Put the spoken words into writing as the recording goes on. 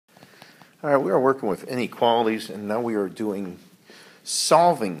All right, we are working with inequalities, and now we are doing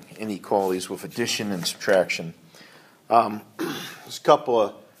solving inequalities with addition and subtraction. There's a couple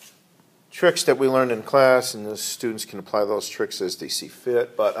of tricks that we learned in class, and the students can apply those tricks as they see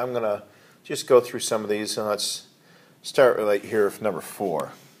fit, but I'm going to just go through some of these, and let's start right here with number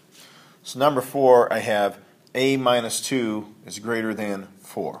 4. So number 4, I have a minus 2 is greater than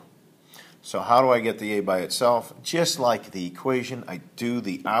 4. So how do I get the a by itself? Just like the equation, I do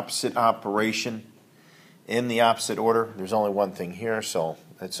the opposite operation in the opposite order. There's only one thing here, so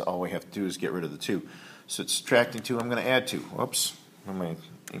that's all we have to do is get rid of the 2. So it's subtracting 2, I'm going to add 2. Whoops, my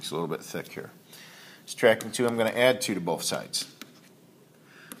ink's a little bit thick here. Subtracting 2, I'm going to add 2 to both sides.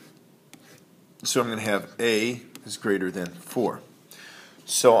 So I'm going to have a is greater than 4.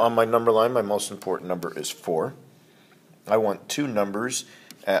 So on my number line, my most important number is 4. I want 2 numbers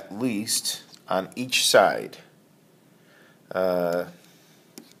at least on each side. Oops.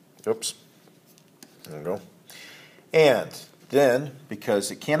 There we go. And then,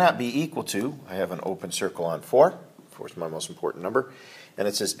 because it cannot be equal to, I have an open circle on 4. 4 is my most important number. And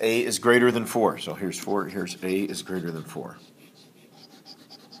it says a is greater than 4. So here's 4. Here's a is greater than 4.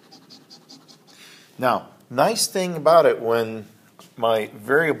 Now, nice thing about it when my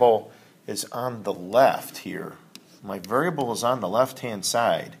variable is on the left here, my variable is on the left-hand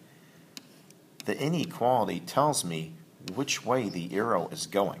side, the inequality tells me which way the arrow is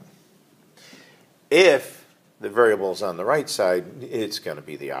going. If the variable is on the right side, it's going to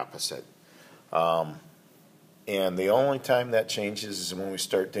be the opposite. And the only time that changes is when we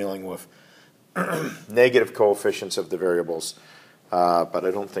start dealing with negative coefficients of the variables. But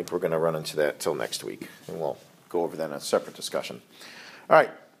I don't think we're going to run into that till next week. And we'll go over that in a separate discussion. All right.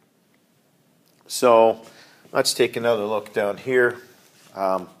 So let's take another look down here.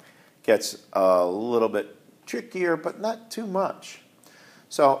 Gets a little bit trickier, but not too much.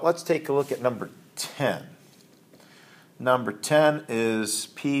 So let's take a look at number 10. Number 10 is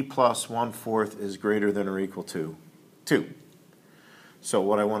p plus 1/4 is greater than or equal to 2. So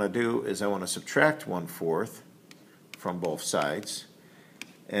what I want to do is I want to subtract 1/4 from both sides.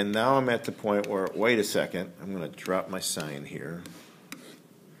 And now I'm at the point where, wait a second, I'm going to drop my sign here.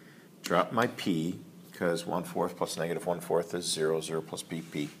 Drop my p, because 1/4 plus negative 1/4 is 0, 0 plus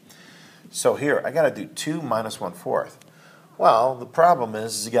pp. So here, I got to do 2 minus 1/4. Well, the problem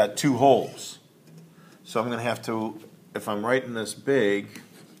is you got 2 holes. So I'm going to have to, if I'm writing this big,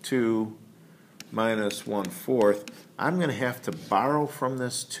 2 minus 1/4, I'm going to have to borrow from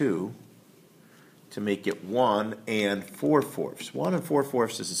this 2 to make it 1 and 4/4. 1 and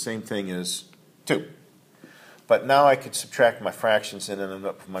 4/4 is the same thing as 2. But now I could subtract my fractions and end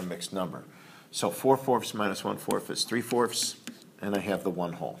up with my mixed number. So 4/4 minus 1/4 is 3/4, and I have the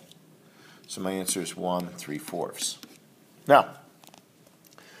 1 whole. So my answer is 1 3/4. Now,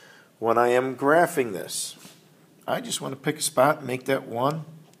 when I am graphing this, I just want to pick a spot and make that 1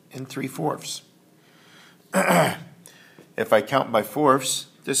 and 3/4. If I count by fourths,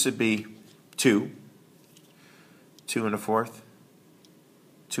 this would be 2, 2 1/4,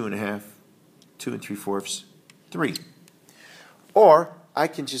 2 1/2, 2 3/4, 3. Or I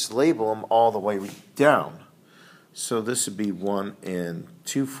can just label them all the way down. So this would be 1 and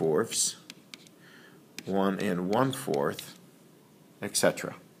 2/4, 1 and 1/4,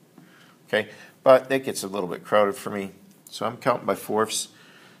 etc. Okay, but that gets a little bit crowded for me. So I'm counting by fourths.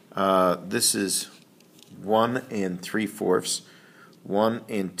 This is 1 and 3/4, 1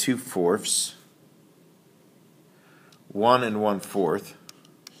 and 2/4, 1 and 1/4,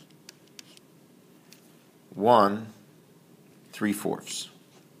 1 3/4.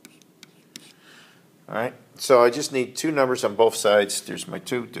 All right, so I just need 2 numbers on both sides. There's my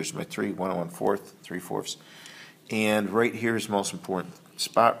 2, there's my 3, 1 and 1/4, 3/4. And right here is the most important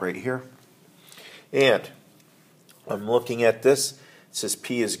spot right here. And I'm looking at this. It says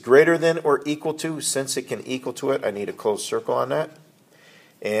p is greater than or equal to. Since it can equal to it, I need a closed circle on that.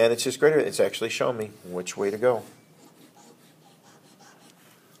 And it's just greater. It's actually showing me which way to go.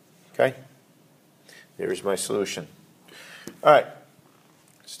 Okay? There's my solution. All right.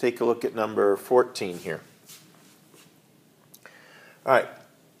 Let's take a look at number 14 here. All right.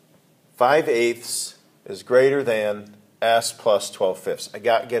 5/8 is greater than s plus 12/5. I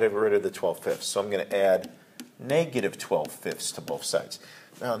got to get rid of the 12/5. So I'm going to add negative 12/5 to both sides.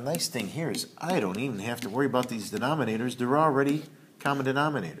 Now, the nice thing here is I don't even have to worry about these denominators. They're already common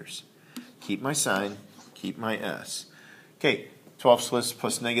denominators. Keep my sign, keep my s. Okay, 12/5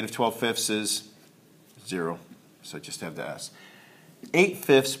 plus negative 12/5 is 0. So I just have the s.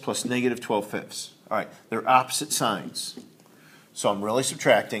 8/5 plus negative 12/5. All right, they're opposite signs. So I'm really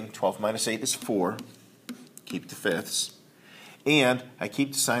subtracting. 12 minus 8 is 4. Keep the fifths. And I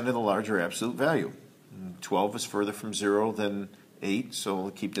keep the sign of the larger absolute value. 12 is further from 0 than 8, so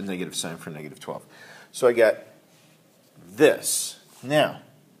we'll keep the negative sign for negative 12. So I got this. Now,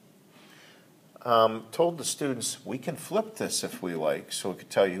 told the students we can flip this if we like, so it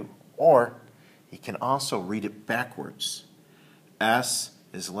could tell you, or you can also read it backwards. S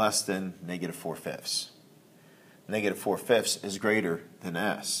is less than negative 4/5. Negative 4/5 is greater than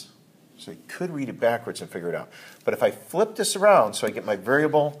S. So you could read it backwards and figure it out. But if I flip this around so I get my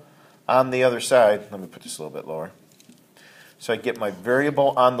variable on the other side, let me put this a little bit lower. So I get my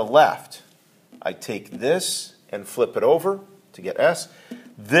variable on the left. I take this and flip it over to get S.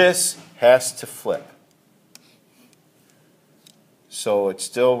 This has to flip. So it's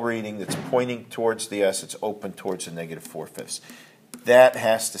still reading, it's pointing towards the S, it's open towards the negative 4/5. That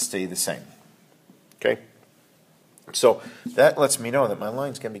has to stay the same. Okay? So that lets me know that my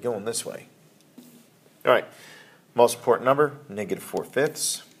line's going to be going this way. All right, most important number, negative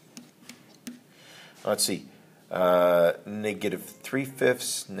 4/5. Let's see, negative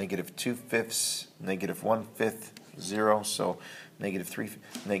 3/5, negative 2/5, negative 1/5, 0. So negative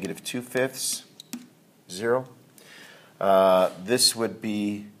 2/5, 0. This would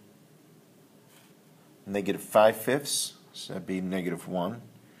be negative 5/5, so that'd be negative 1.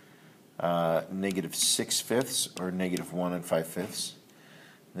 Negative 6/5, or negative 1 and 5/5.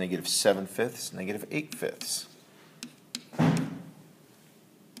 Negative 7/5, negative 8/5.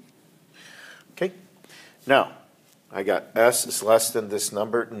 Okay, now I got S is less than this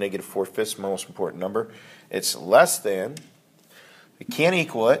number, negative 4/5, most important number. It's less than, I can't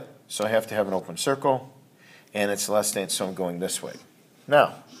equal it, so I have to have an open circle, and it's less than, so I'm going this way.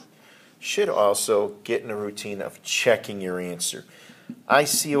 Now, should also get in a routine of checking your answer. I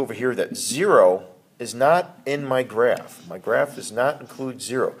see over here that 0 is not in my graph. My graph does not include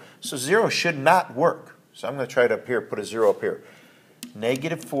 0. So 0 should not work. So I'm going to try it up here, put a 0 up here.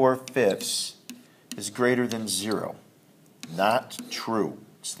 Negative 4/5 is greater than 0. Not true.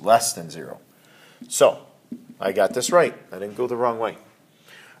 It's less than 0. So I got this right. I didn't go the wrong way.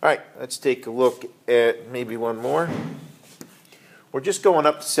 All right, let's take a look at maybe one more. We're just going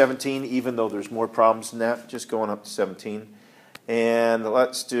up to 17, even though there's more problems than that. Just going up to 17. And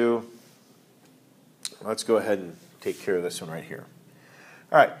let's go ahead and take care of this one right here.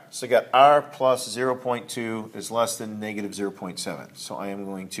 All right, so I got R plus 0.2 is less than negative 0.7. So I am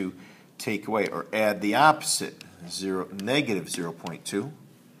going to take away or add the opposite, negative 0.2.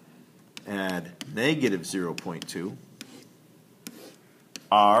 Add negative 0.2.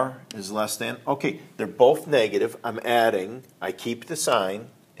 R is less than, okay, they're both negative. I'm adding, I keep the sign,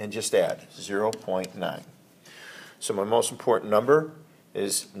 and just add 0.9. So my most important number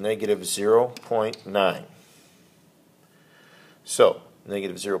is negative 0.9. So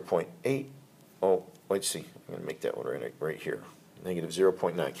negative 0.8, oh, let's see, I'm going to make that one right here. Negative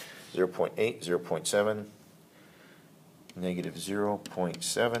 0.9, 0.8, 0.7, negative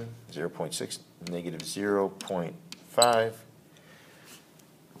 0.7, 0.6, negative 0.5,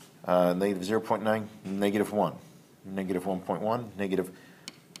 negative 0.9, negative 1, negative 1.1, negative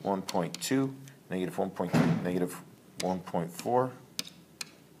 1.2, negative 1.3, negative 1.4.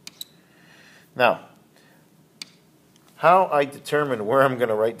 Now, how I determine where I'm going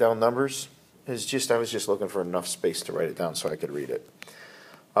to write down numbers is I was just looking for enough space to write it down so I could read it.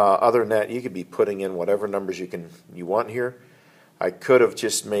 Other than that, you could be putting in whatever numbers you want here. I could have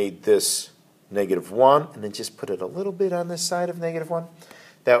just made this negative 1 and then just put it a little bit on this side of negative 1.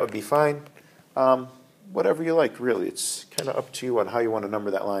 That would be fine. Whatever you like, really. It's kind of up to you on how you want to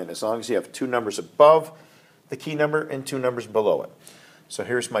number that line, as long as you have 2 numbers above the key number and 2 numbers below it. So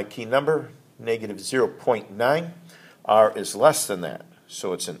here's my key number, negative 0.9. R is less than that,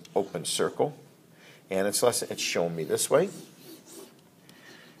 so it's an open circle. And it's less, it's showing me this way.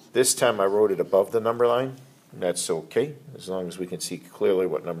 This time I wrote it above the number line. That's okay, as long as we can see clearly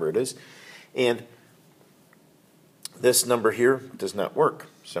what number it is. And this number here does not work,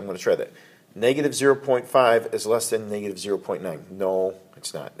 so I'm going to try that. Negative 0.5 is less than negative 0.9. No,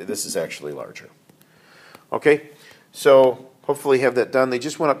 it's not. This is actually larger. Okay, so hopefully you have that done. They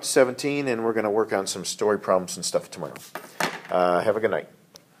just went up to 17, and we're going to work on some story problems and stuff tomorrow. Have a good night.